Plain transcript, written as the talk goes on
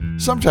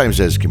Sometimes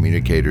as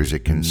communicators,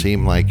 it can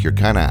seem like you're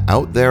kind of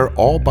out there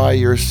all by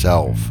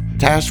yourself,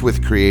 tasked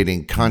with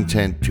creating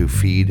content to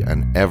feed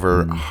an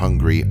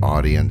ever-hungry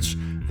audience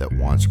that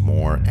wants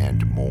more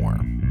and more.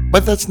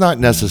 But that's not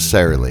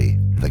necessarily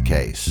the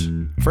case.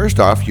 First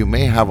off, you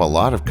may have a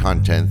lot of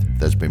content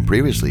that's been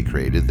previously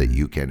created that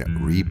you can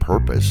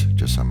repurpose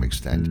to some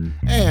extent,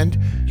 and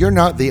you're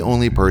not the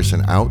only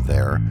person out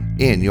there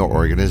in your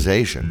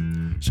organization.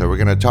 So we're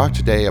going to talk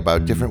today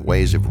about different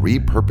ways of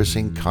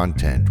repurposing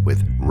content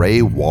with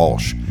Ray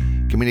Walsh,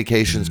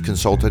 communications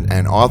consultant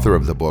and author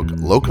of the book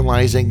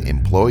Localizing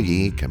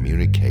Employee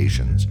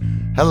Communications.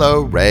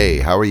 Hello, Ray.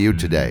 How are you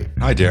today?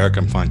 Hi, Derek.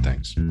 I'm fine,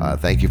 thanks.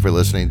 Thank you for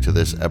listening to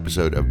this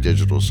episode of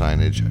Digital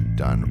Signage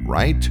Done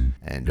Right.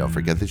 And don't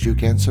forget that you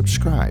can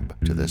subscribe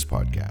to this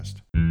podcast.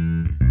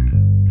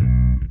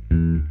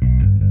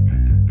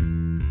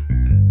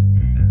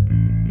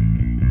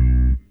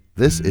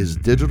 This is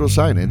Digital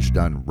Signage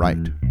Done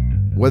Right.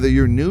 Whether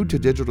you're new to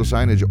digital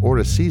signage or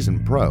a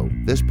seasoned pro,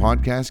 this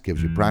podcast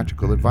gives you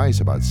practical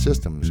advice about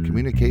systems,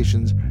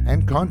 communications,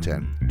 and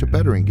content to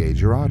better engage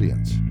your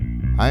audience.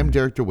 I'm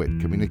Derek DeWitt,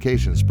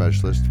 Communications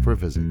Specialist for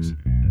Physics.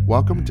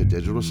 Welcome to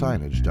Digital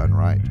Signage Done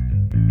Right.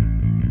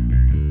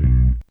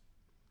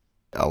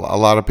 A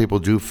lot of people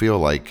do feel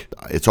like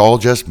it's all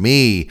just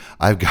me.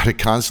 I've got to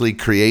constantly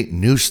create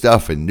new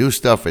stuff, and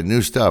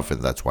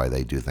that's why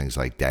they do things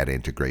like data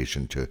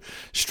integration to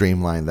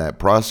streamline that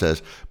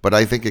process. But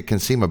I think it can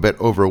seem a bit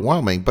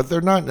overwhelming, but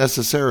they're not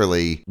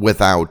necessarily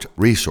without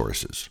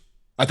resources.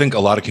 I think a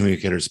lot of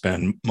communicators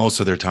spend most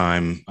of their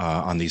time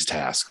on these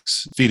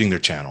tasks, feeding their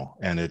channel,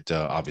 and it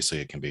obviously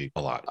it can be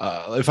a lot.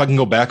 If I can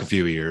go back a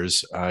few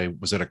years, I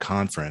was at a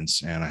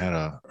conference and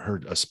I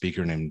heard a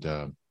speaker named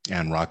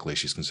Anne Rockley.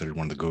 She's considered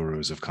one of the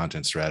gurus of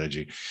content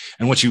strategy.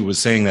 And what she was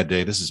saying that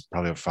day, this is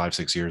probably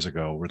 5-6 years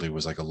ago, really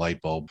was like a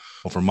light bulb.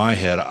 Well, for my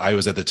head, I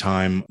was at the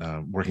time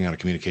working on a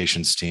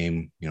communications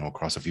team,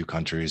 across a few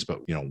countries, but,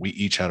 we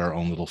each had our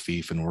own little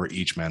fief and we're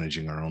each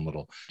managing our own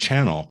little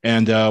channel.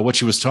 And what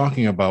she was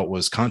talking about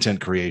was content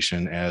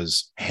creation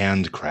as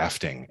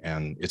handcrafting.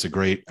 And it's a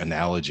great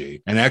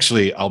analogy. And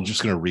actually, I'm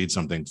just going to read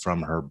something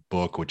from her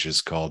book, which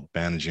is called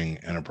Managing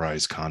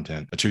Enterprise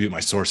Content. Attribute my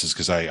sources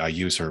because I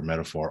use her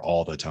metaphor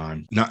all the time.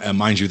 Now,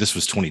 mind you, this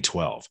was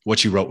 2012. What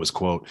she wrote was,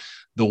 quote,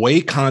 "The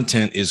way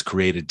content is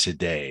created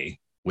today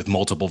with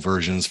multiple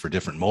versions for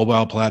different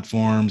mobile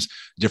platforms,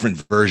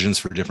 different versions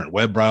for different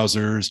web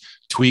browsers,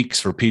 tweaks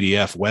for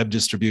PDF web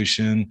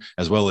distribution,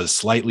 as well as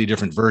slightly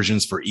different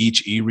versions for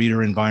each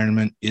e-reader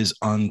environment is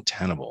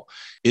untenable.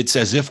 It's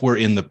as if we're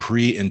in the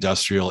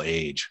pre-industrial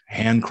age,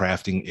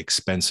 handcrafting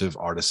expensive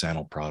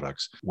artisanal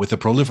products. With the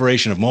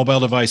proliferation of mobile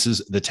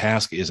devices, the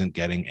task isn't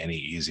getting any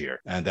easier."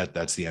 And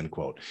that's the end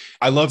quote.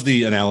 I love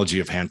the analogy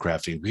of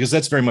handcrafting because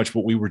that's very much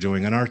what we were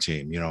doing on our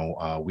team.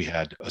 We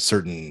had a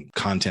certain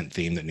content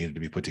theme that needed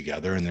to be put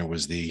together, and there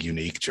was the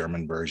unique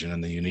German version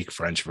and the unique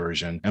French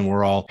version, and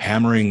we're all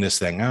hammering this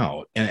thing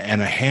out.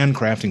 And a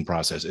handcrafting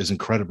process is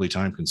incredibly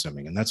time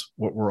consuming, and that's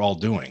what we're all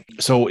doing.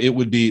 So it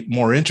would be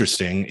more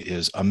interesting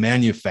is a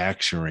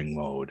manufacturing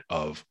mode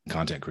of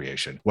content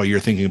creation, where you're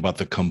thinking about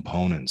the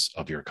components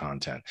of your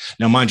content.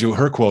 Now, mind you,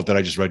 her quote that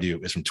I just read to you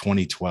is from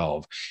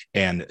 2012,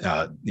 and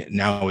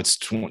now it's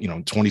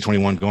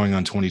 2021 going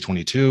on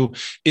 2022.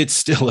 It's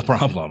still a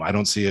problem. I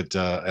don't see it.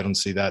 I don't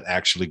see that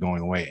actually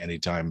going away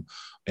anytime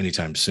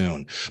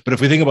soon. But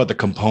if we think about the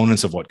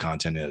components of what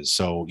content is,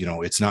 so,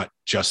 it's not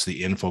just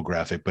the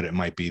infographic, but it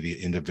might be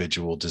the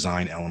individual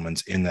design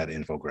elements in that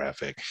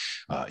infographic.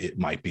 It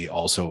might be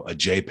also a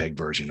JPEG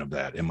version of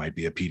that. It might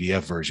be a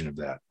PDF version of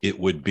that. It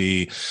would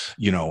be,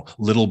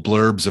 little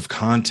blurbs of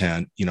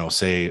content,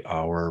 say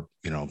our,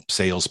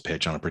 sales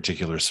pitch on a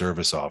particular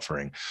service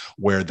offering,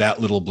 where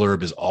that little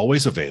blurb is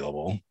always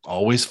available,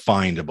 always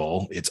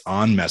findable. It's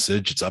on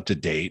message, it's up to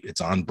date, it's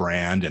on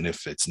brand. And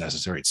if it's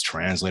necessary, it's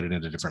translated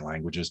into different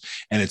languages,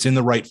 and it's in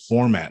the right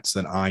formats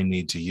that I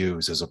need to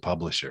use as a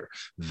publisher.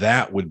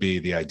 That would be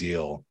the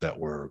ideal that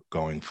we're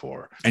going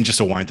for. And just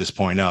to wind this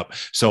point up,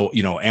 so,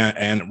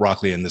 Anne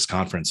Rockley in this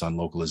conference on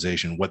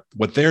localization,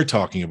 what they're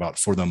talking about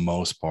for the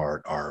most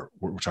part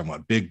we're talking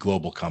about big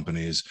global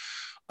companies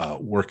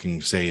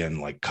working, say,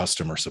 in like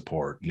customer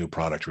support, new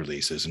product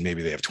releases, and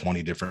maybe they have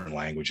 20 different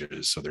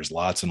languages. So there's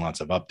lots and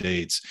lots of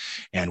updates.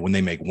 And when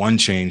they make one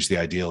change, the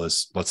ideal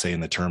is, let's say in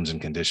the terms and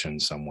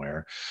conditions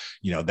somewhere,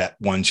 that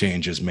one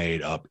change is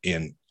made up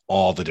in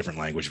all the different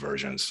language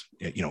versions,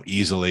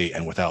 easily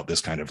and without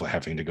this kind of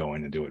having to go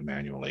in and do it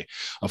manually.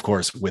 Of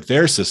course, with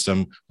their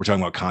system, we're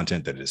talking about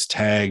content that is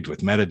tagged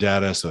with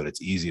metadata so that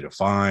it's easy to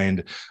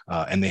find.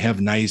 And they have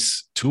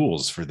nice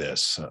tools for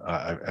this.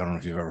 I don't know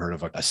if you've ever heard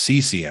of a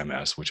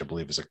CCMS, which I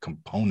believe is a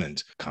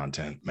component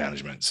content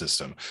management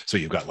system. So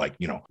you've got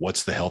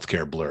what's the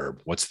healthcare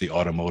blurb? What's the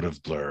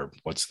automotive blurb?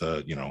 What's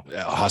the,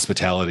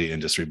 hospitality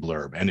industry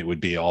blurb? And it would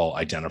be all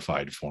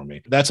identified for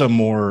me. That's a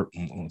more,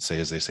 let's say,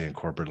 as they say in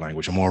corporate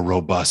language, a more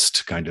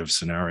robust kind of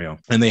scenario.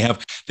 And they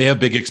have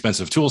big,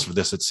 expensive tools for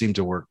this that seem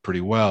to work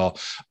pretty well.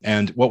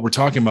 And what we're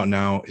talking about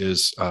now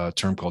is a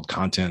term called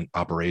content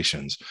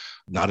operations.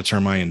 not a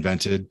term I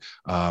invented.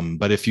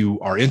 But if you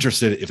are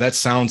interested, if that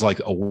sounds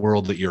like a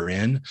world that you're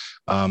in,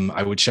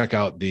 I would check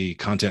out the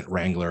Content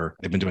Wrangler.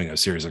 They've been doing a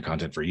series of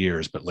content for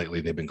years, but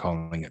lately they've been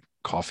calling it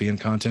Coffee and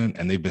Content,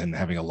 and they've been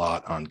having a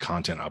lot on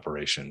content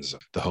operations.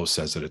 The host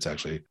says that it's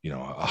actually,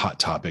 a hot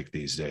topic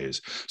these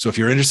days. So if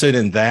you're interested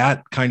in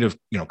that kind of,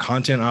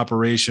 content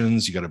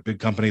operations, you got a big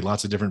company,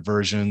 lots of different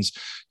versions,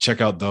 check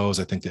out those.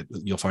 I think that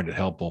you'll find it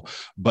helpful.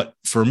 But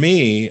for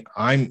me,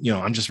 I'm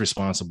just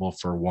responsible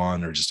for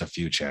one or just a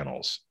few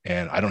channels,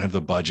 and I don't have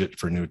the budget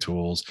for new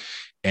tools.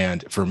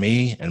 And for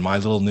me and my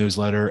little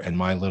newsletter and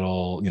my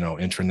little,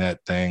 intranet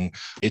thing,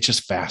 it's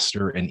just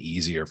faster and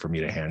easier for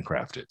me to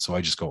handcraft it. So I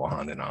just go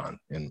on and on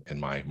in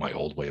my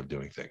old way of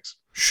doing things.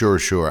 Sure.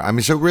 I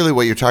mean, so really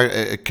what you're talking,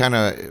 it kind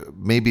of,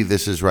 maybe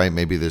this is right,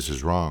 maybe this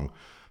is wrong,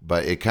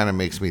 but it kind of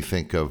makes me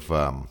think of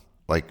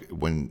like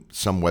when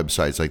some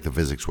websites, like the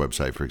Vuzix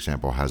website, for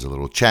example, has a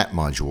little chat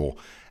module,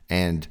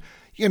 and,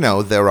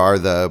 there are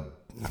the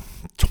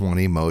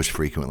 20 most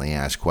frequently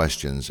asked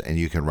questions, and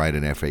you can write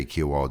an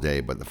FAQ all day,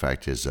 but the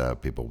fact is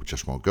people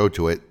just won't go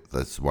to it.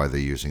 That's why they're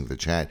using the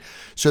chat.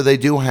 So they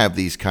do have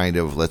these kind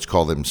of, let's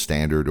call them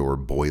standard or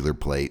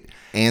boilerplate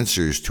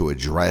answers to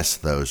address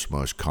those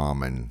most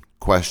common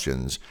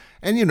questions.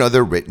 And,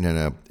 they're written in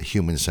a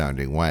human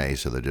sounding way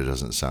so that it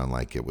doesn't sound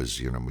like it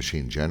was,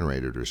 machine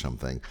generated or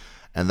something.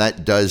 And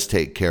that does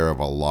take care of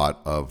a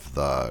lot of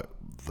the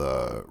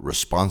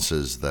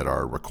responses that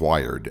are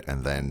required,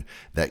 and then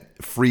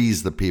that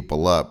frees the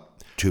people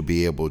up to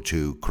be able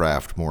to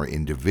craft more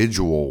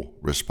individual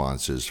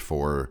responses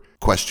for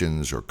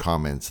questions or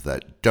comments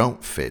that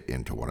don't fit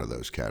into one of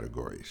those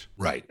categories.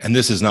 Right. And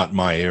this is not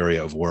my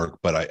area of work,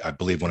 but I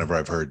believe whenever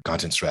I've heard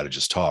content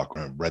strategists talk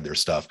or read their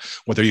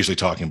stuff, what they're usually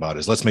talking about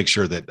is let's make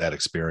sure that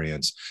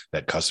experience,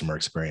 that customer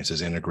experience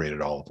is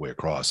integrated all the way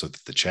across, so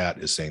that the chat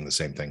is saying the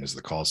same thing as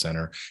the call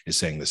center, is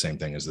saying the same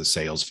thing as the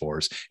sales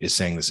force, is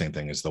saying the same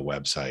thing as the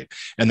website.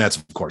 And that's,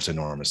 of course,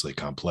 enormously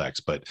complex.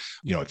 But,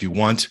 if you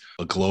want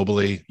a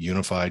globally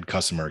unified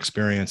customer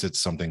experience, it's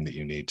something that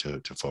you need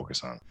to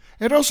focus on.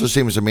 It also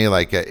seems to me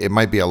like it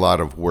might be a lot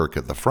of work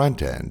at the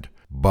front end,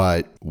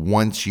 but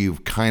once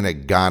you've kind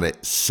of got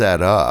it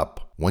set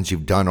up, once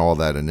you've done all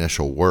that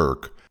initial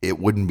work, it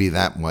wouldn't be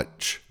that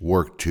much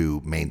work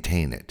to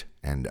maintain it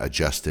and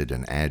adjust it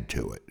and add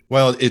to it.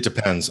 Well, it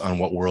depends on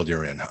what world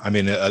you're in. I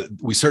mean,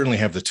 we certainly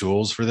have the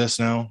tools for this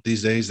now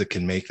these days that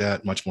can make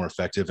that much more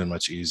effective and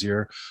much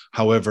easier.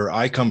 However,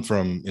 I come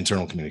from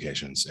internal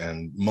communications,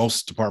 and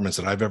most departments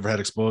that I've ever had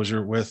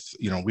exposure with,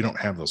 we don't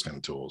have those kind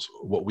of tools.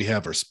 What we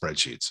have are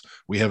spreadsheets.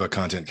 We have a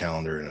content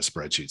calendar in a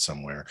spreadsheet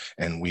somewhere,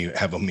 and we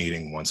have a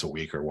meeting once a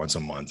week or once a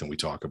month, and we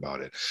talk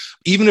about it.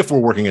 Even if we're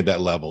working at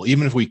that level,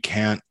 even if we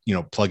can't,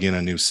 plug in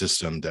a new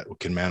system that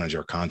can manage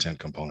our content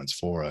components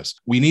for us,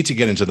 we need to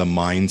get into the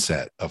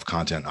mindset of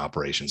content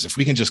operations. If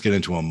we can just get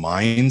into a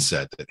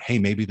mindset that, hey,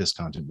 maybe this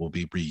content will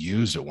be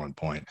reused at one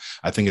point,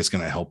 I think it's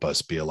going to help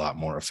us be a lot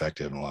more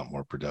effective and a lot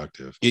more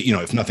productive.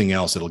 If nothing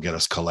else, it'll get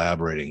us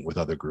collaborating with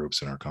other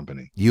groups in our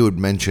company. You had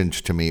mentioned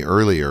to me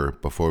earlier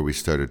before we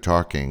started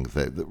talking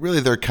that really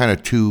there are kind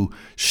of two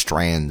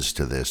strands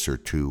to this, or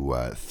two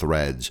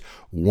threads.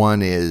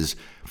 One is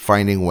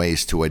finding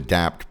ways to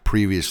adapt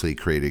previously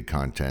created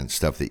content,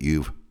 stuff that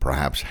you've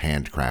perhaps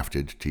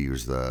handcrafted, to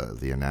use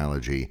the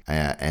analogy,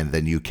 and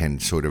then you can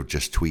sort of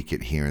just tweak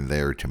it here and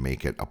there to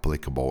make it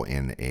applicable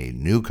in a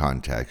new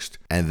context.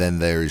 And then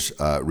there's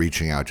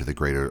reaching out to the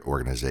greater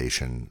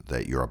organization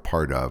that you're a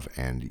part of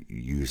and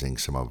using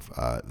some of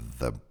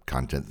the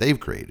content they've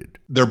created.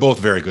 They're both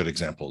very good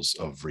examples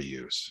of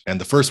reuse.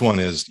 And the first one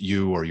is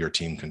you or your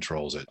team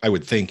controls it. I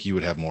would think you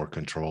would have more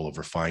control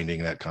over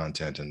finding that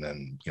content and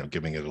then,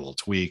 giving it a little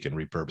tweak and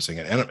repurposing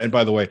it. And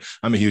by the way,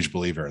 I'm a huge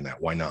believer in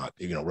that. Why not?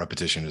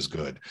 Repetition is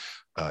good.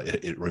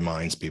 It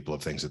reminds people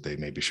of things that they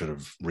maybe should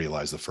have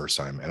realized the first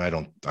time. And I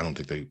don't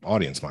think the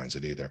audience minds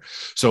it either.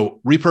 So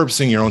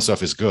repurposing your own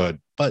stuff is good,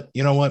 but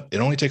you know what? It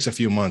only takes a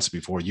few months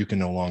before you can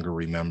no longer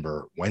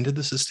remember, when did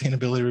the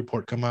sustainability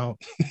report come out?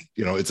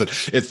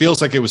 It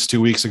feels like it was 2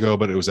 weeks ago,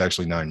 but it was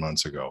actually 9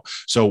 months ago.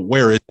 So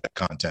where is that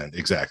content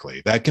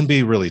exactly? That can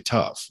be really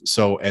tough.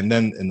 So, and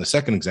then in the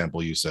second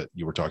example, you said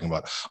you were talking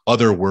about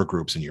other work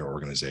groups in your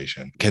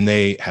organization. Can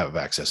they have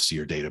access to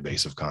your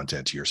database of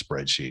content, to your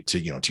spreadsheet, to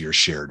your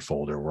shared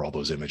folder where all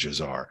those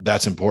images are?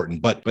 That's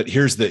important. But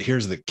here's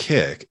the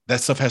kick.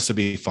 That stuff has to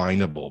be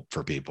findable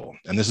for people.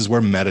 And this is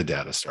where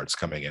metadata starts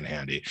coming in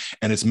handy.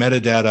 And it's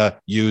metadata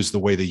used the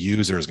way the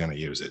user is going to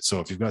use it. So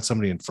if you've got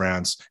somebody in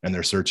France and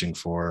they're searching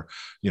for,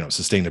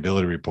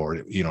 sustainability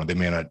report, they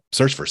may not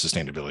search for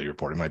sustainability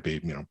report. It might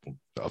be,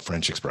 a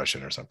French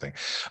expression or something.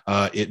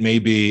 It may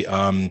be,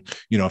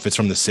 if it's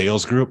from the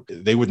sales group,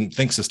 they wouldn't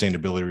think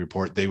sustainability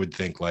report. They would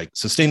think like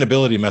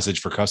sustainability message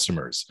for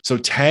customers. So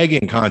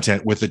tagging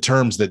content with the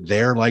terms that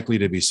they're likely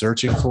to be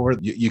searching for,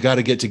 you got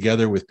to get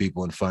together with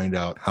people and find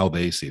out how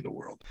they see the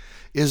world.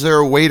 Is there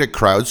a way to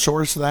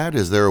crowdsource that?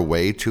 Is there a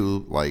way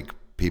to, like,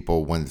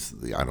 people, when,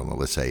 I don't know,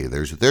 let's say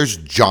there's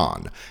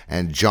John,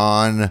 and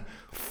John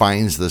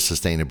finds the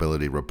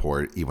sustainability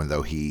report, even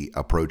though he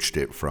approached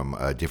it from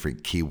a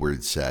different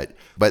keyword set.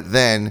 But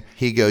then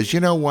he goes, you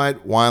know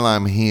what? While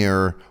I'm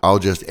here, I'll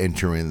just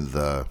enter in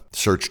the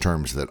search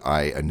terms that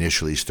I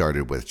initially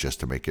started with just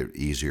to make it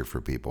easier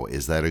for people.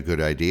 Is that a good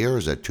idea, or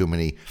is that too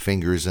many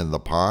fingers in the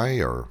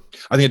pie? Or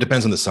I think it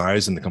depends on the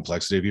size and the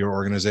complexity of your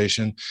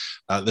organization.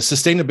 The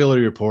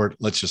sustainability report,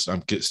 let's just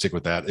stick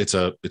with that. It's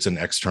an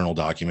external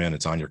document.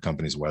 It's on your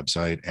company's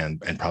website,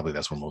 and probably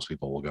that's where most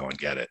people will go and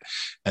get it.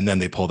 And then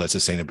they pull that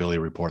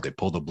sustainability report. They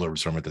pull the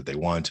blurbs from it that they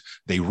want.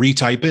 They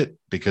retype it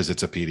because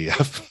it's a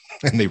PDF,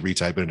 and they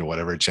retype it into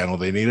whatever channel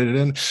they needed it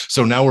in.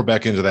 So now we're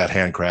back into that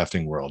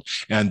handcrafting world.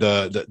 And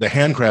the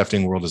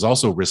handcrafting world is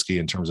also risky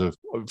in terms of,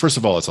 first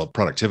of all, it's a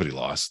productivity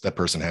loss. That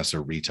person has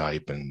to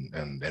retype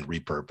and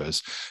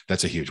repurpose.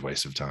 That's a huge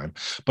waste of time.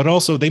 But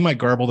also they might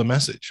garble the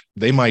message.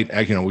 They might,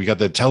 we got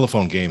the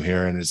telephone game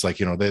here, and it's like,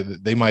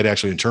 they might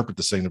actually interpret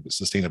the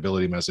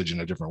sustainability message in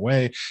a different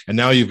way. And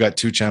now you've got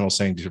two channels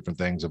saying different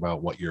things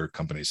about what your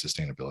company's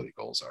sustainability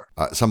goals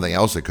are. Something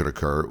else that could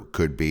occur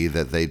could be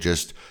that they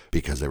just,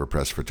 because they were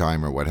pressed for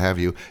time or what have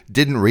you,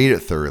 didn't read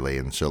it thoroughly.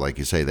 And so, like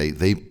you say,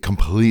 they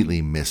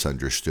completely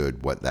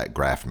misunderstood what that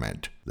graph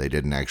meant. They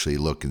didn't actually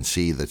look and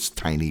see this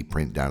tiny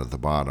print down at the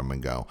bottom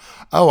and go,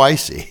 oh, I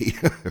see,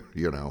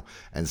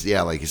 And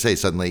yeah, like you say,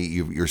 suddenly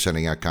you're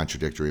sending out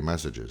contradictory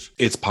messages.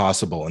 It's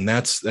possible. And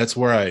that's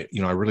where I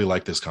really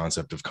like this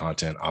concept of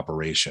content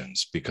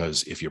operations,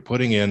 because if you're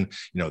putting in,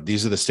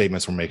 these are the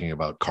statements we're making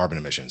about carbon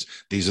emissions.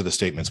 These are the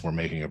statements we're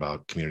making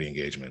about community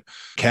engagement,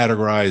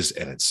 categorized,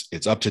 and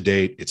it's up to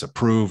date, it's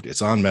approved,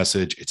 it's on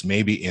message, it's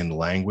maybe in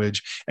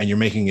language, and you're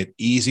making it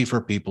easy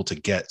for people to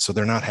get, so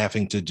they're not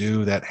having to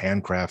do that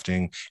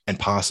handcrafting and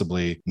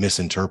possibly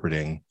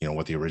misinterpreting,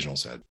 what the original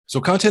said. So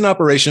content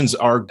operations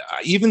are,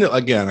 even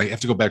again, I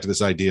have to go back to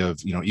this idea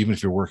of, even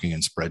if you're working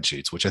in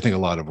spreadsheets, which I think a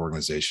lot of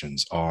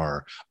organizations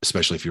are,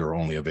 especially if you're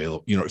only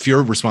available, if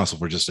you're responsible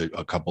for just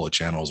a couple of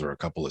channels or a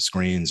couple of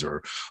screens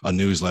or a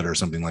newsletter or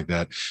something like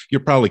that, you're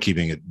probably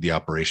keeping the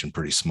operation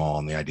pretty small.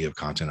 And the idea of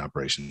content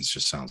operations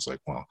just sounds like,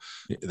 well,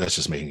 that's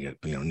just making it,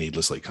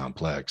 needlessly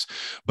complex.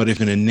 But if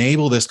you can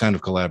enable this kind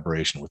of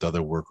collaboration with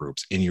other work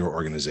groups in your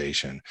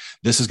organization,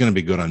 this is going to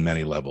be good on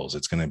many levels.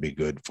 It's going to be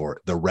good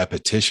for the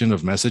repetition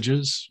of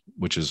messages,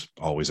 which is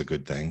always a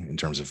good thing in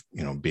terms of,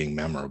 being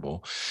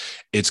memorable.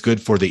 It's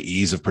good for the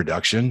ease of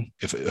production.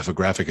 If a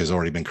graphic has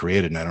already been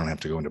created and I don't have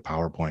to go into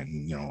PowerPoint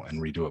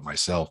and redo it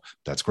myself,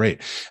 that's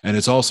great. And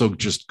it's also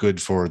just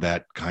good for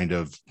that kind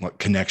of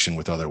connection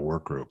with other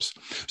work groups.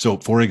 So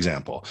for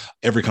example,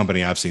 every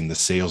company I've seen, the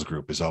sales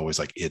group is always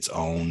like its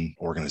own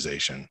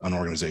organization, an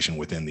organization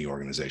within the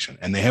organization,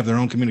 and they have their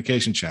own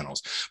communication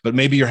channels. But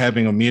maybe you're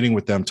having a meeting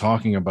with them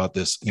talking about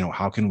this,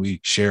 how can we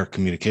share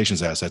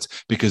communications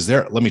assets? Because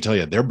let me tell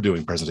you, they're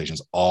doing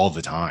presentations all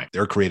the time.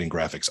 They're creating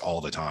graphics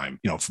all the time,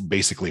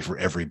 basically for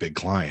every big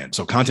client.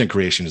 So content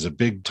creation is a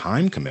big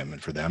time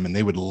commitment for them. And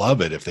they would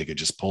love it if they could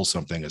just pull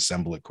something,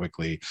 assemble it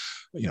quickly,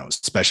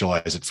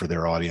 specialize it for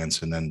their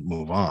audience and then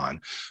move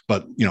on.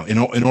 But,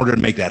 in order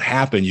to make that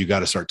happen, you got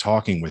to start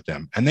talking with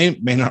them. And they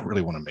may not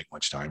really want to make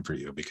much time for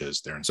you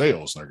because they're in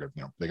sales and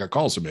they got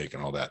calls to make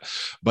and all that.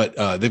 But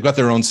they've got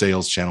their own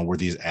sales channel where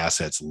these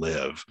assets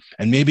live.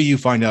 And maybe you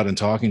find out in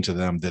talking to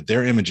them that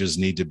their images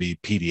need to be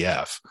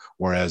PDF,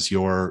 whereas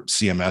your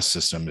CMS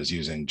system is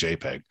using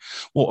JPEG.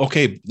 Well,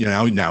 okay,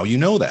 now you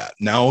know that.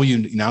 Now you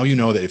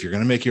know that if you're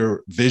going to make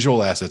your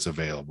visual assets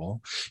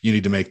available, you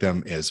need to make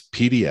them as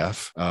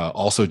PDF,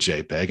 also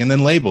JPEG, and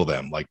then label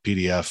them like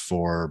PDF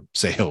for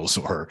sales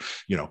or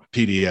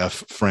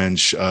PDF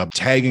French,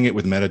 tagging it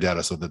with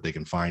metadata so that they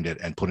can find it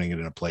and putting it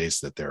in a place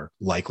that they're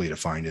likely to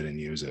find it and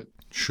use it.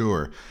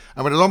 Sure.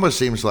 I mean, it almost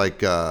seems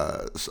like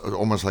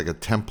almost like a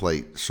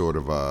template sort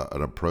of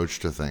an approach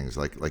to things.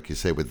 Like you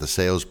say with the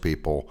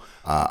salespeople,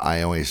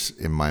 I always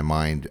in my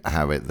mind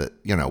have it that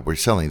we're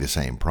selling the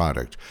same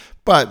product,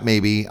 but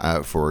maybe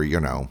for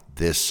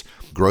this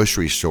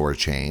grocery store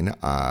chain,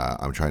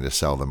 I'm trying to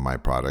sell them my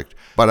product,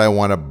 but I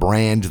want to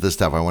brand the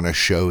stuff. I want to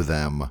show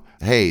them,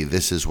 hey,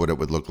 this is what it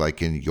would look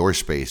like in your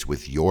space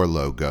with your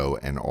logo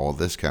and all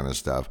this kind of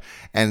stuff.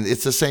 And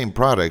it's the same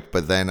product,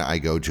 but then I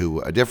go to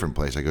a different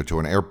place. I go to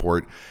an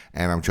airport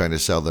and I'm trying to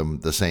sell them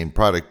the same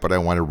product, but I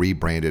want to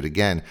rebrand it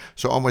again.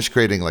 So almost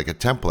creating like a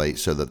template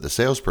so that the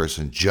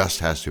salesperson just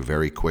has to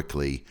very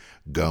quickly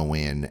go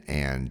in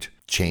and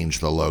change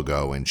the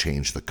logo and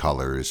change the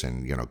colors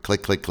and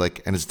click, click, click,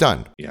 and it's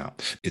done. Yeah,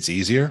 it's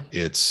easier.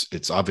 It's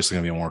obviously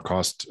going to be more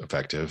cost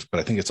effective,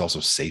 but I think it's also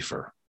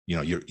safer.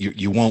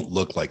 You won't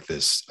look like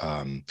this,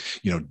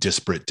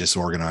 disparate,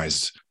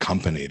 disorganized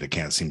company that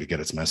can't seem to get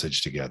its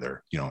message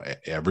together.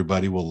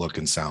 Everybody will look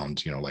and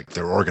sound, like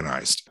they're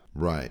organized.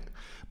 Right.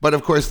 But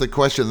of course, the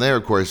question there,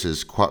 of course,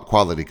 is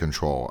quality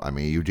control. I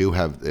mean, you do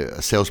have a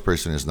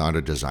salesperson is not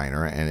a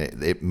designer,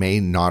 and it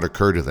may not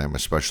occur to them,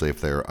 especially if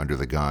they're under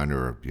the gun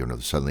or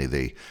suddenly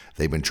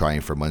they've been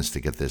trying for months to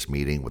get this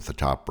meeting with the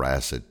top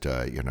brass at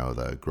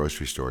the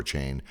grocery store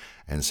chain,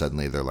 and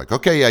suddenly they're like,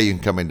 okay, yeah, you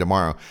can come in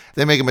tomorrow.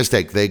 They make a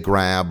mistake. They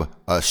grab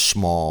a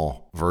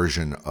small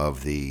version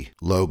of the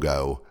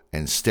logo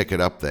and stick it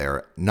up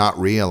there, not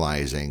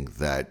realizing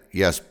that,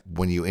 yes,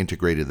 when you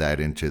integrated that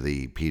into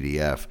the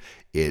PDF,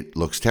 it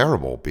looks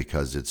terrible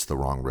because it's the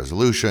wrong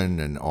resolution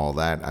and all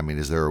that. I mean,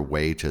 is there a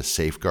way to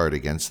safeguard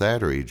against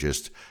that, or you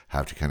just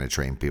have to kind of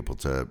train people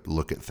to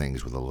look at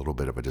things with a little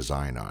bit of a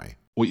design eye?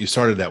 What you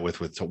started that with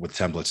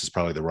templates is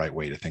probably the right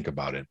way to think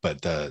about it.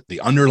 But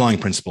the underlying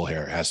principle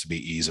here has to be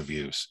ease of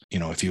use.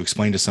 If you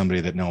explain to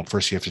somebody that, no,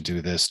 first you have to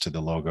do this to the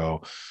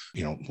logo,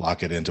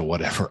 lock it into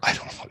whatever. I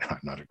don't know. I'm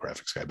not a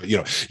graphics guy, but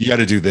you got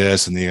to do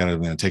this and you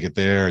got to take it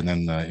there and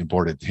then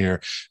import it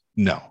here.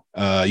 No,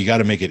 you got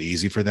to make it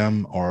easy for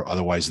them, or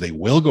otherwise they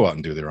will go out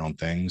and do their own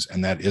things.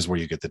 And that is where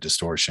you get the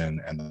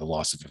distortion and the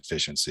loss of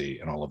efficiency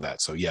and all of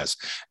that. So yes,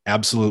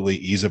 absolutely,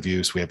 ease of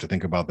use. We have to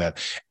think about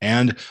that.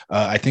 And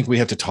I think we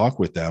have to talk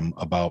with them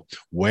about,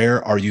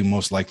 where are you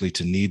most likely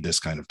to need this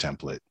kind of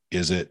template?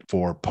 Is it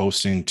for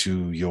posting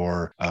to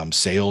your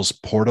sales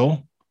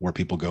portal, where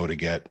people go to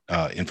get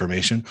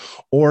information?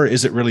 Or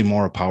is it really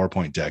more a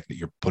PowerPoint deck that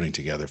you're putting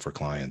together for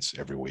clients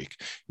every week?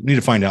 You need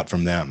to find out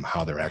from them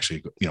how they're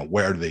actually,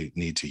 where do they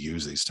need to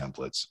use these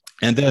templates?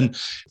 And then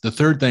the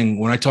third thing,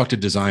 when I talk to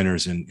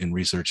designers in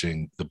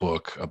researching the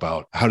book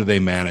about how do they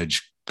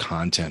manage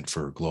content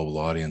for global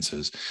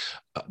audiences,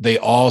 they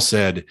all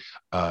said,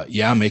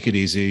 yeah, make it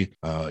easy,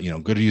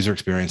 good user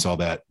experience, all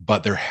that,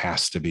 but there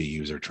has to be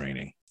user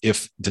training.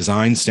 If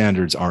design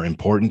standards are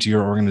important to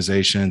your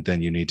organization,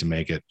 then you need to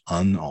make it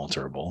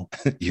unalterable.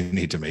 You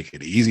need to make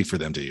it easy for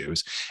them to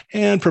use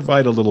and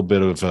provide a little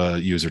bit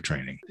of user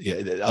training.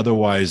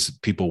 Otherwise,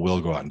 people will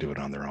go out and do it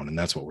on their own. And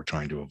that's what we're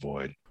trying to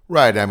avoid.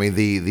 Right. I mean,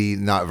 the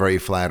not very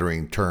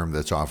flattering term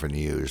that's often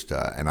used,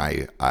 and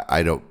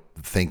I don't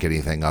think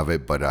anything of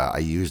it, but I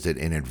used it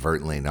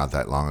inadvertently not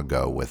that long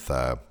ago with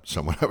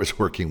someone I was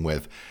working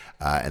with.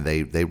 And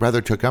they rather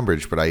took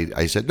umbrage, but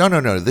I said,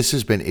 no, this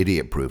has been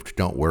idiot proofed.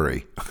 Don't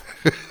worry.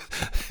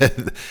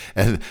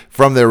 and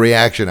from their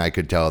reaction, I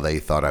could tell they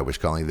thought I was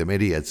calling them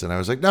idiots. And I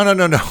was like, no.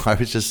 I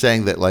was just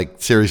saying that,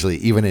 like, seriously,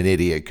 even an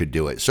idiot could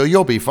do it. So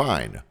you'll be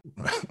fine.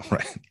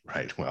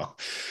 Right. Well,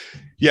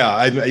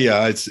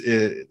 it's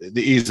the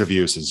ease of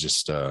use is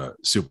just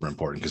super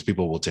important, because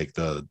people will take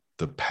the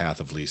path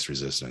of least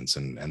resistance.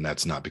 And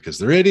that's not because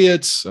they're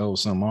idiots. Oh,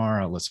 some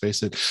are, let's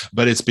face it,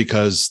 but it's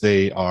because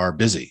they are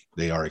busy.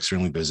 They are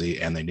extremely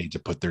busy, and they need to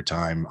put their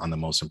time on the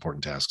most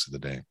important tasks of the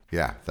day.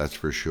 Yeah, that's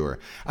for sure.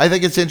 I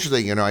think it's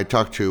interesting. I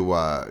talked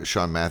to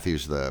Sean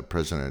Matthews, the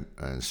president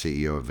and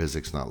CEO of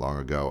Vuzix, not long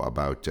ago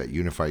about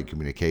unified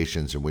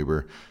communications. And we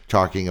were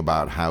talking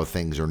about how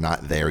things are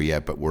not there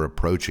yet, but we're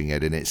approaching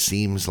it. And it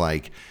seems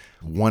like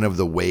one of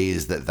the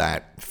ways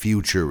that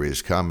future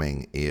is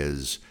coming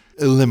is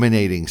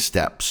eliminating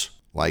steps.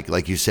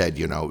 Like you said,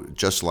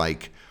 just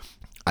like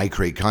I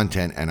create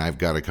content and I've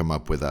got to come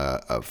up with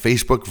a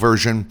Facebook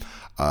version,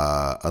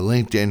 a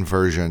LinkedIn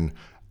version,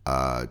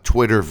 a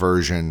Twitter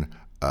version,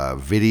 a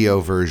video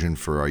version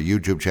for our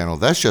YouTube channel.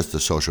 That's just the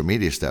social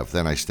media stuff.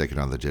 Then I stick it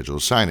on the digital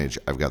signage.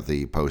 I've got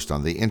the post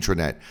on the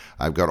intranet.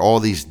 I've got all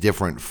these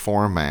different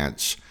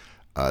formats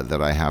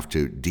that I have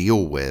to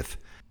deal with.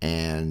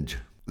 And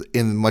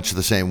in much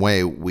the same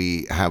way,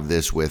 we have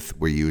this with,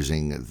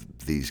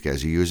 these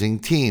guys are using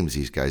Teams,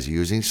 these guys are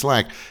using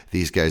Slack,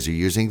 these guys are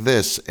using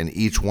this, and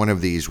each one of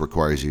these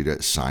requires you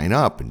to sign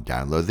up and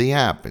download the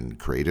app and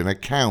create an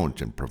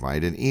account and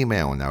provide an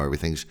email, and now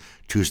everything's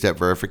two-step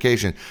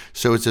verification.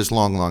 So it's this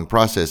long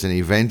process, and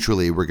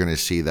eventually we're going to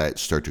see that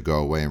start to go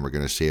away, and we're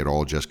going to see it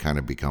all just kind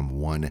of become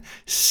one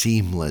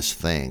seamless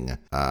thing.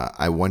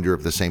 I wonder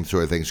if the same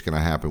sort of thing is going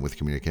to happen with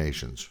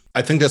communications.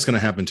 I think that's going to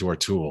happen to our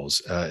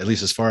tools. At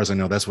least as far as I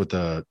know, that's what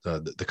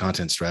the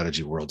content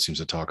strategy world seems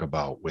to talk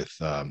about with,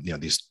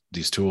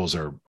 these tools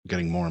are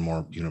getting more and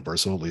more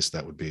universal. At least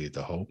that would be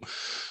the hope.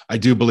 I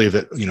do believe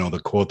that,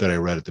 the quote that I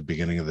read at the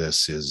beginning of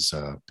this is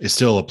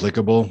still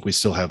applicable. We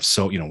still have,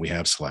 we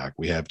have Slack,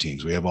 we have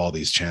Teams, we have all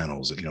these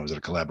channels. Is it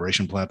a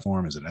collaboration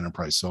platform? Is it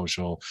enterprise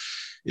social?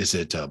 Is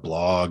it a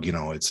blog?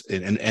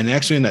 And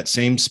actually in that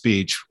same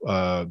speech,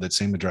 that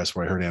same address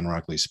where I heard Anne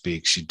Rockley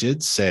speak, she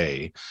did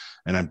say,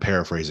 and I'm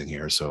paraphrasing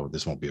here, so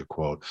this won't be a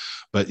quote,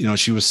 but,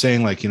 she was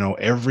saying, like,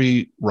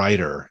 every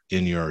writer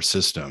in your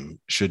system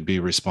should be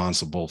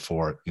responsible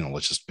for,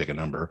 let's just pick a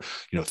number,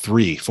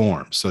 3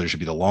 forms. So there should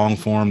be the long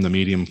form, the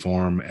medium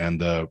form, and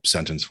the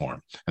sentence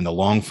form. And the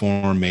long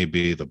form may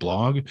be the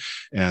blog,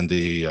 and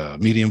the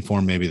medium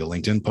form may be the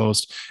LinkedIn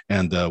post,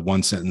 and the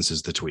one sentence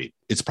is the tweet.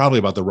 It's probably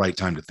about the right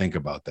time to think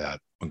about that.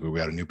 When we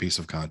got a new piece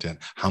of content,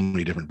 how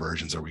many different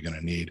versions are we going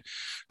to need?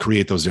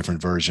 Create those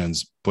different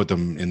versions, put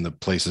them in the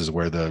places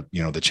where the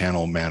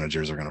channel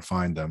managers are going to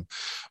find them.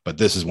 But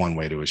this is one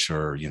way to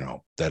assure,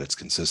 that it's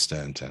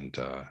consistent. And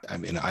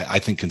I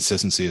think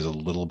consistency is a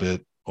little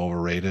bit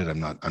overrated. I'm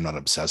not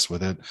obsessed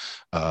with it,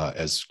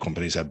 as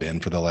companies have been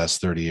for the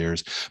last 30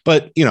 years.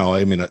 But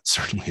I mean, it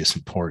certainly is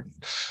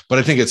important. But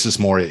I think it's just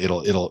more.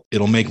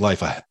 It'll make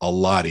life a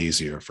lot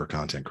easier for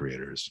content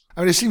creators.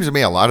 I mean, it seems to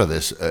me a lot of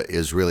this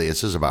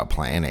this is about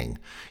planning.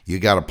 You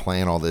got to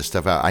plan all this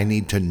stuff out. I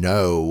need to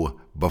know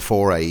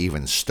before I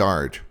even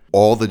start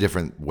all the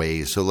different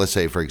ways. So let's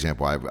say, for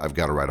example, I've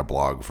got to write a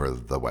blog for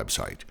the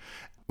website.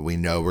 We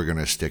know we're going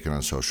to stick it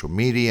on social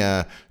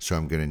media, so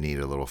I'm going to need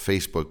a little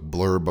Facebook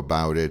blurb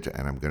about it,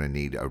 and I'm going to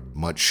need a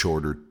much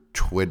shorter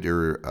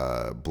Twitter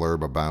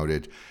blurb about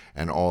it,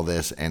 and all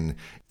this. And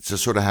to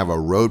sort of have a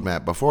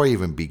roadmap before I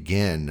even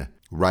begin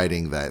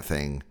writing that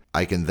thing,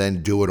 I can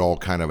then do it all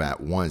kind of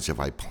at once if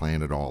I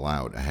plan it all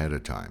out ahead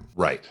of time.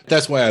 Right.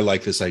 That's why I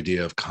like this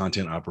idea of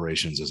content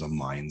operations as a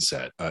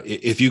mindset.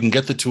 If you can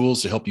get the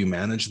tools to help you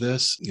manage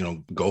this,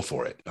 go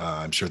for it.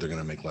 I'm sure they're going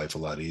to make life a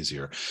lot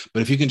easier.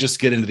 But if you can just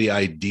get into the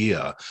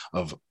idea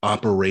of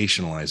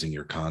operationalizing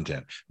your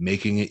content,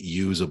 making it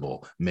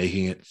usable,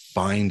 making it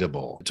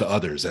findable to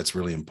others, that's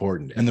really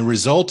important. And the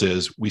result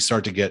is we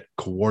start to get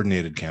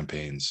coordinated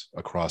campaigns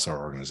across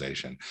our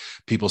organization.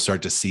 People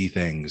start to see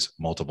things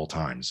multiple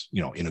times,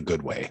 in a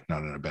good way,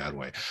 not in a bad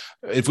way.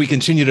 If we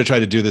continue to try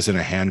to do this in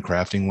a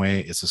handcrafting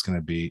way, it's just going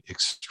to be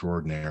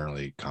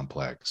extraordinarily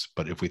complex.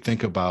 But if we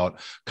think about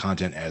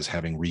content as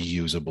having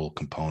reusable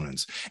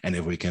components, and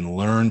if we can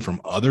learn from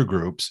other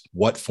groups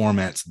what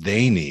formats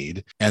they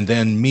need, and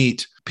then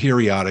meet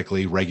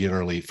periodically,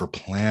 regularly for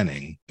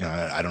planning,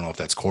 I don't know if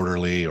that's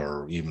quarterly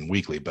or even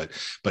weekly, but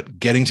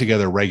getting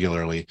together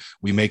regularly,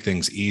 we make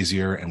things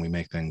easier and we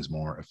make things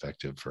more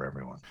effective for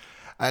everyone.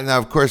 And now,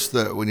 of course,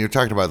 when you're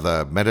talking about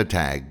the meta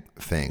tag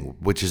thing,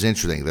 which is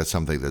interesting, that's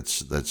something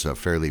that's a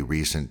fairly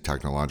recent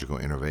technological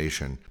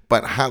innovation.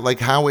 But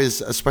how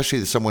is,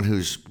 especially someone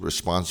who's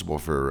responsible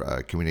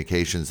for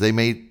communications, they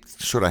may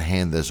sort of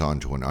hand this on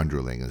to an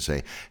underling and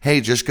say, hey,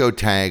 just go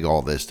tag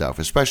all this stuff,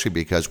 especially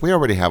because we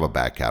already have a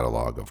back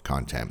catalog of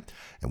content.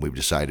 And we've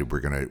decided we're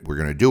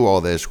gonna do all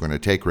this. We're gonna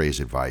take Ray's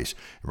advice,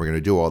 and we're gonna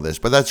do all this.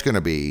 But that's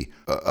gonna be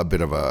a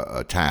bit of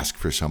a task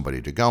for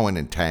somebody to go in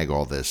and tag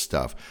all this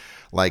stuff.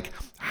 Like,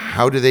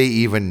 how do they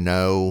even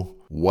know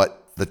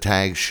what the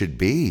tags should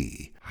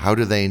be? How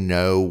do they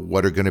know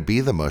what are going to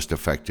be the most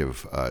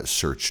effective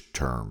search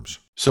terms?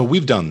 So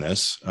we've done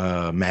this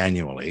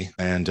manually,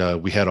 and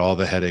we had all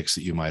the headaches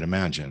that you might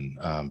imagine.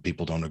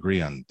 People don't agree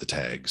on the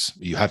tags.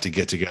 You have to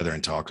get together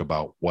and talk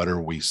about what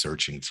are we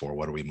searching for?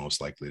 What are we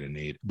most likely to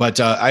need? But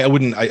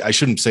I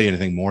shouldn't say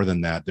anything more than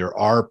that. There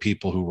are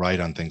people who write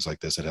on things like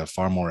this that have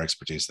far more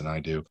expertise than I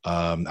do.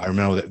 I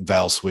remember that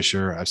Val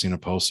Swisher, I've seen a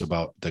post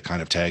about the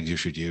kind of tags you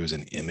should use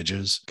in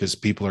images, because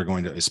people are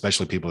going to,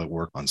 especially people that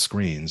work on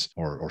screens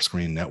or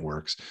screen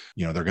networks,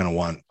 they're going to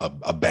want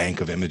a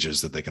bank of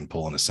images that they can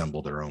pull and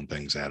assemble their own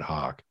things ad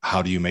hoc.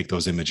 How do you make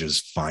those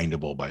images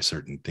findable by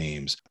certain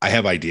themes? I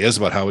have ideas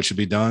about how it should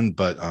be done,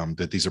 but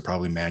that these are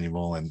probably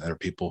manual, and there are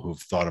people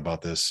who've thought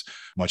about this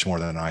much more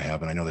than I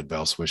have. And I know that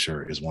Val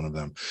Swisher is one of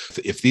them.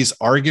 If these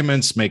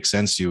arguments make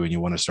sense to you and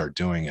you want to start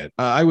doing it,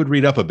 I would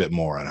read up a bit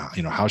more on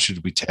how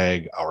should we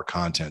tag our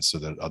content so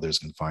that others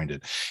can find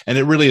it. And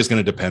it really is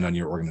going to depend on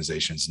your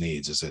organization's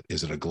needs.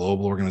 Is it a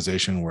global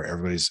organization where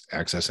everybody's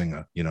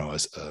accessing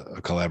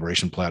a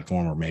collaboration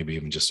platform, or maybe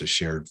even just a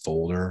shared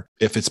folder?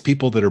 If it's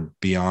people that are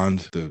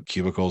beyond the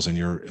cubicles in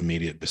your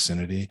immediate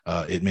vicinity,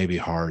 it may be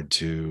hard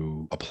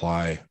to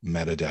apply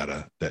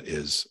metadata that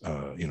is,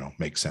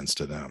 makes sense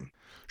to them.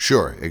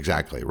 Sure,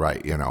 exactly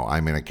right.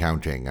 I'm in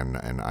accounting,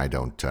 and I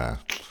don't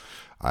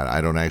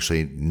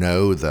actually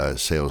know the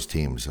sales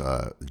team's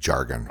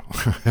jargon.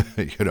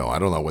 I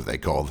don't know what they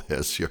call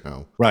this.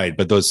 Right,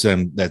 but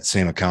that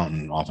same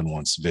accountant often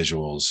wants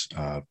visuals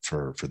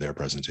for their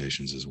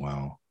presentations as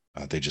well.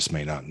 They just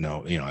may not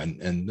know,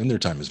 and their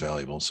time is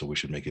valuable. So we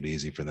should make it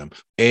easy for them.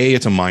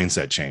 It's a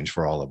mindset change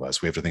for all of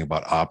us. We have to think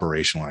about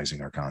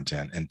operationalizing our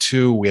content. And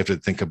two, we have to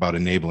think about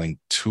enabling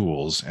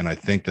tools. And I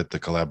think that the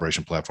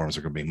collaboration platforms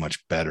are going to be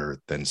much better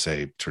than,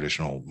 say,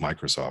 traditional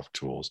Microsoft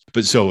tools.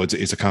 But so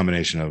it's a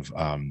combination of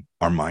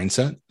our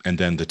mindset, and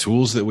then the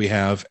tools that we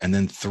have. And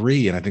then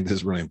three, and I think this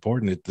is really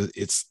important,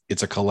 it's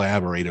a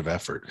collaborative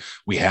effort.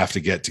 We have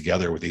to get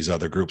together with these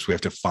other groups. We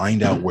have to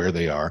find out where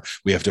they are.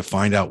 We have to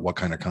find out what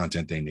kind of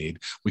content they need.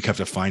 We have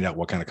to find out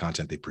what kind of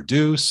content they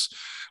produce.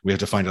 We have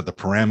to find out the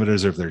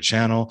parameters of their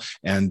channel,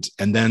 and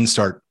then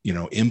start,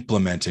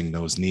 implementing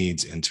those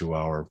needs into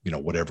our,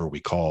 whatever we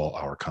call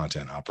our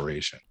content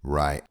operation.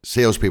 Right.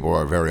 Salespeople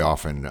are very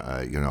often,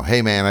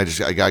 hey man,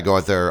 I gotta go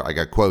out there. I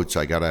got quotes.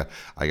 I gotta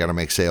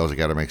make sales.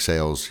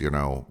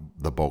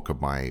 The bulk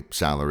of my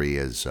salary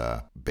is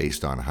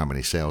based on how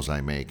many sales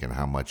I make and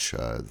how much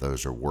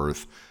those are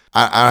worth.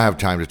 I don't have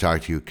time to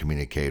talk to you,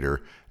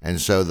 communicator.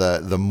 And so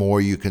the more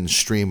you can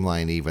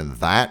streamline even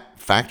that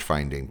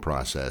fact-finding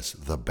process,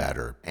 the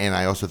better. And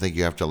I also think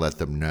you have to let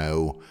them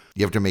know,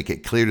 you have to make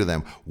it clear to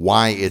them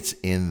why it's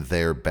in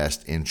their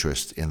best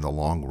interest in the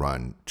long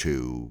run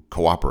to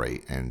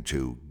cooperate and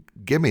to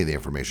give me the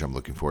information I'm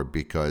looking for,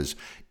 because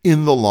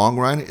in the long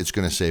run, it's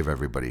going to save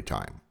everybody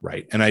time.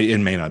 Right. And it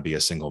may not be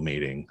a single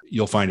meeting.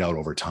 You'll find out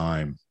over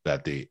time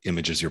that the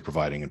images you're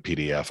providing in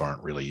PDF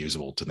aren't really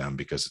usable to them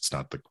because it's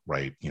not the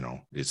right,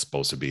 it's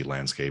supposed to be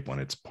landscape when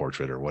it's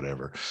portrait or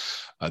whatever.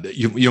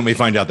 You may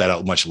find out that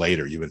out much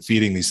later. You've been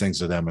feeding these things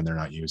to them and they're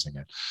not using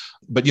it.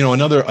 But,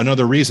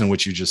 another reason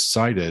which you just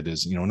cited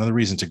is, another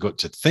reason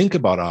to think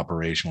about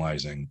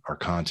operationalizing our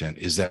content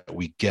is that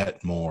we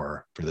get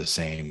more for the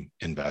same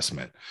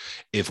investment.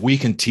 If we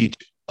can teach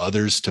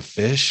others to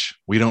fish,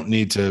 we don't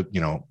need to,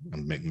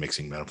 I'm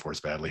mixing metaphors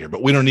badly here,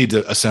 but we don't need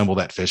to assemble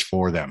that fish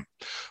for them.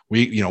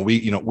 We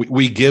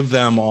give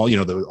them all,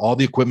 all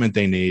the equipment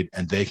they need,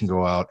 and they can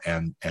go out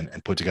and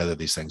put together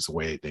these things the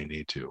way they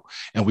need to.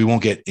 And we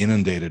won't get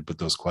inundated with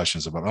those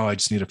questions about, I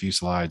just need a few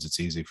slides. It's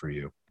easy for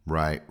you.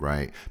 Right.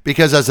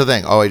 Because that's the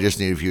thing. I just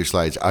need a few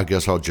slides. I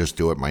guess I'll just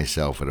do it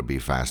myself. It'll be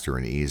faster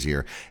and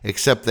easier.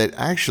 Except that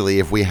actually,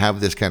 if we have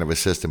this kind of a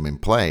system in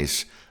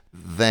place,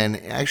 then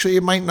actually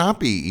it might not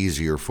be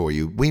easier for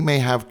you. We may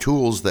have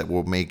tools that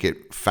will make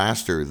it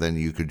faster than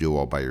you could do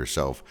all by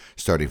yourself,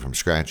 starting from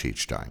scratch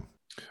each time.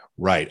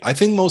 Right. I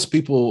think most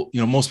people,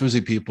 most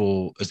busy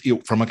people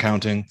from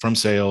accounting, from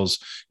sales,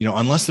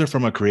 unless they're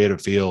from a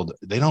creative field,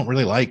 they don't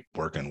really like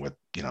working with,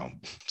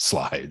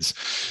 slides.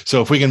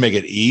 So if we can make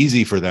it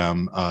easy for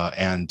them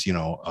and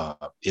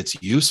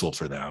it's useful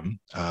for them,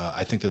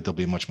 I think that they'll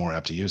be much more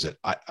apt to use it.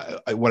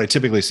 What I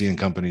typically see in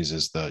companies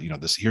is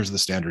here's the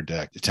standard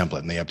deck template,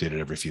 and they update it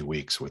every few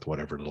weeks with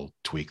whatever little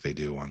tweak they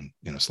do on,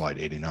 slide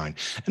 89.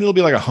 And it'll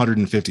be like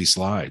 150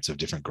 slides of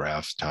different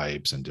graph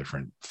types and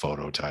different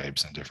photo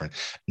types and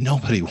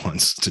nobody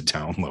wants to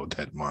download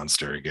that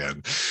monster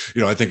again.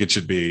 I think it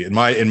should be, in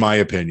my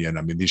opinion,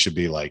 these should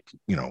be like,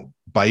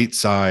 bite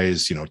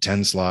size,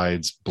 10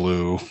 slides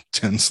blue,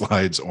 10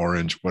 slides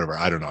orange, whatever.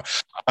 I don't know.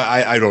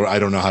 I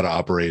don't know how to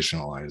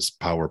operationalize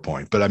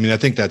PowerPoint, but I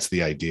think that's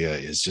the idea,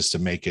 is just to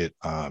make it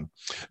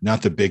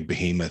not the big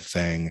behemoth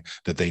thing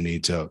that they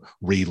need to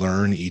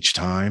relearn each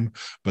time,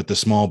 but the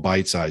small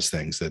bite-sized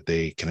things that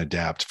they can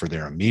adapt for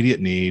their immediate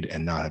need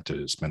and not have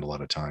to spend a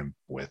lot of time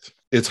with.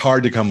 It's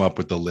hard to come up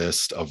with the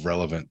list of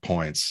relevant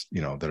points,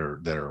 that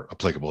are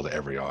applicable to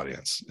every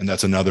audience. And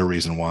that's another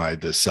reason why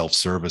the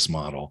self-service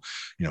model,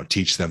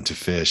 teach them to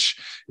fish,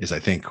 is I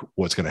think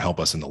what's going to help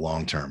us in the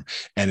long term.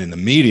 And in the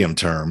medium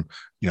term,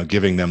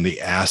 giving them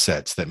the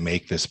assets that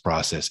make this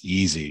process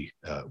easy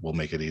will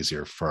make it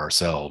easier for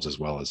ourselves as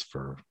well as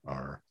for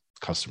our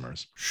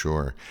customers.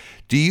 Sure.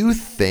 Do you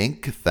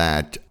think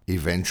that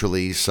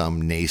eventually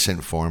some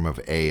nascent form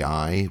of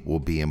AI will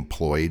be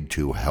employed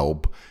to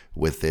help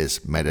with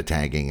this meta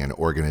tagging and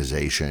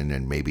organization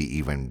and maybe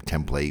even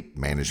template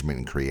management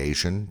and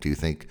creation? Do you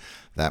think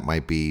that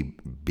might be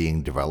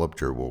being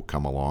developed or will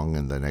come along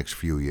in the next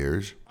few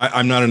years?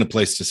 I'm not in a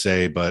place to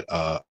say, but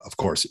of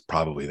course,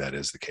 probably that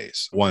is the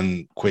case.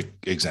 One quick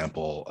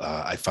example,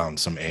 I found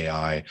some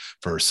AI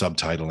for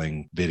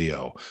subtitling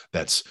video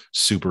that's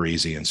super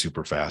easy and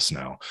super fast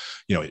now.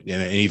 And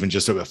even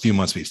just a few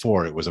months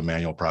before, it was a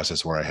manual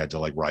process where I had to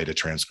write a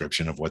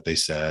transcription of what they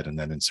said and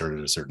then insert it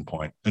at a certain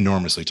point.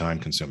 Enormously time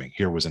consuming.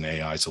 Here was an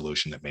AI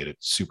solution that made it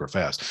super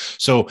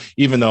fast. So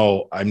even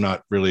though I'm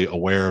not really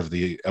aware of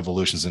the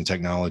evolutions in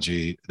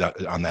technology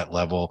on that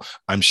level,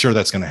 I'm sure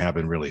that's going to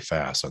happen really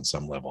fast on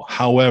some level.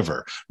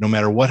 However, no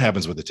matter what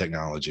happens with the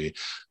technology,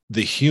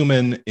 the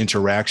human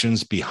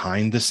interactions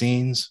behind the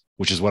scenes,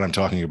 which is what I'm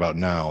talking about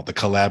now, the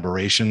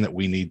collaboration that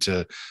we need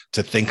to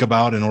think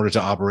about in order to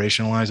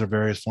operationalize our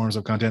various forms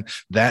of content,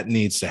 that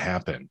needs to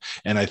happen.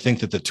 And I think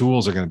that the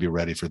tools are going to be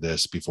ready for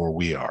this before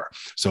we are.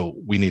 So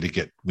we need to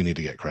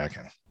get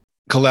cracking.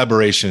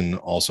 Collaboration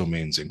also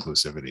means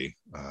inclusivity,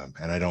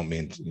 and I don't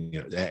mean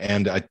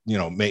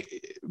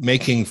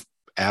making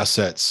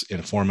assets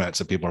in formats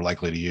that people are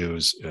likely to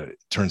use.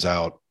 Turns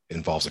out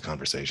involves a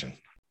conversation.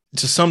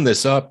 To sum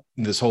this up,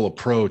 this whole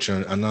approach,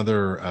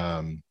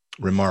 another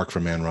remark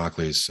from Anne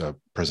Rockley's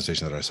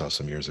presentation that I saw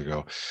some years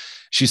ago.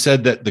 She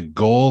said that the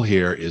goal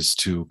here is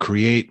to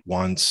create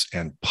once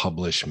and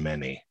publish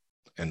many.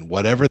 And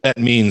whatever that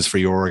means for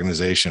your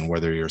organization,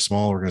 whether you're a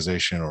small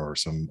organization or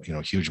some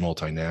huge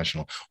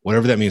multinational,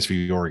 whatever that means for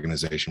your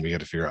organization, we got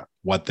to figure out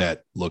what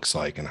that looks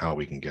like and how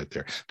we can get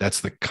there.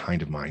 That's the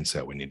kind of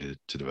mindset we need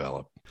to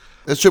develop.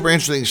 That's super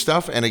interesting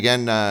stuff. And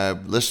again,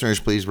 listeners,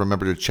 please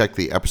remember to check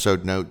the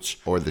episode notes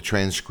or the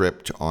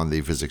transcript on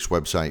the Vuzix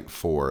website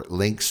for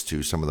links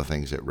to some of the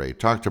things that Ray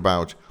talked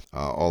about,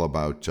 all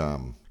about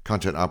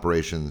content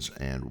operations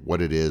and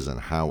what it is and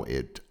how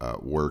it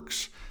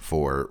works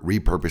for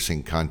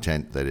repurposing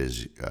content that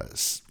is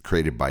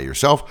created by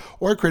yourself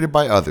or created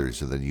by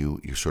others. And then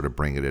you sort of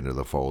bring it into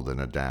the fold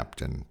and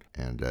adapt and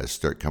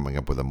start coming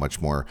up with a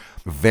much more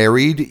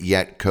varied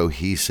yet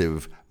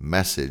cohesive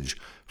message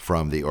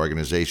from the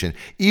organization,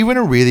 even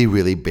a really,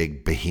 really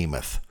big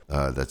behemoth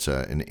that's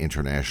an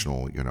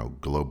international,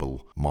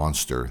 global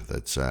monster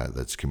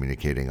that's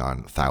communicating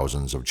on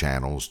thousands of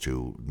channels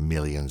to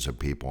millions of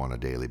people on a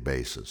daily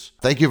basis.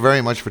 Thank you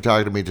very much for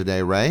talking to me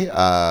today, Ray.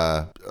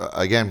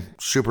 Again,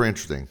 super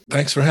interesting.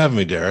 Thanks for having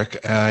me, Derek.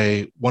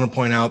 I want to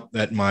point out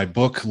that my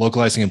book,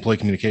 Localizing Employee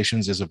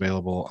Communications, is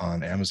available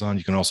on Amazon.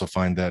 You can also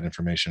find that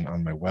information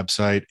on my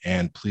website.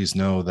 And please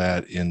know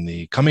that in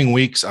the coming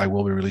weeks, I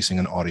will be releasing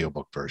an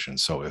audiobook version.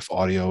 So if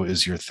audio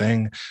is your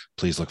thing,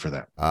 please look for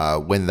that.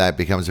 When that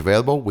becomes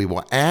available, we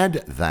will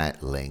add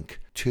that link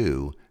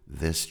to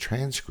this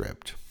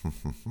transcript.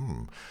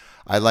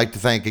 I'd like to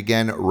thank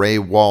again Ray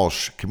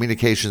Walsh,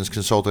 communications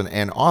consultant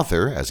and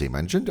author, as he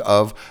mentioned,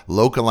 of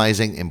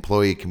Localizing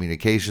Employee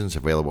Communications,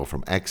 available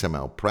from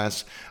XML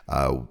Press.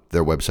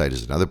 Their website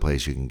is another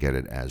place you can get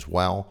it as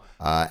well.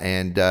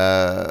 And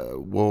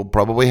we'll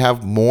probably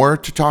have more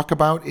to talk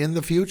about in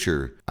the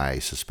future, I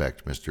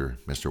suspect,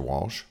 Mr.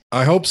 Walsh.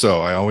 I hope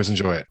so. I always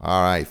enjoy it.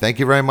 All right. Thank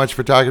you very much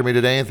for talking to me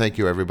today, and thank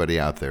you everybody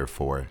out there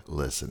for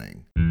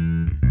listening.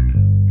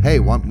 Hey,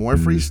 want more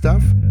free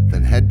stuff?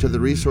 Then head to the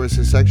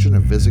resources section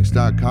of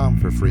Visix.com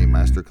for free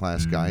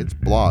masterclass guides,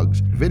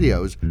 blogs,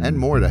 videos, and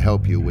more to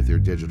help you with your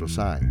digital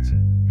signs.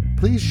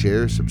 Please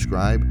share,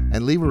 subscribe,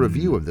 and leave a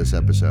review of this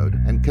episode,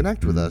 and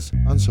connect with us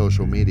on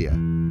social media.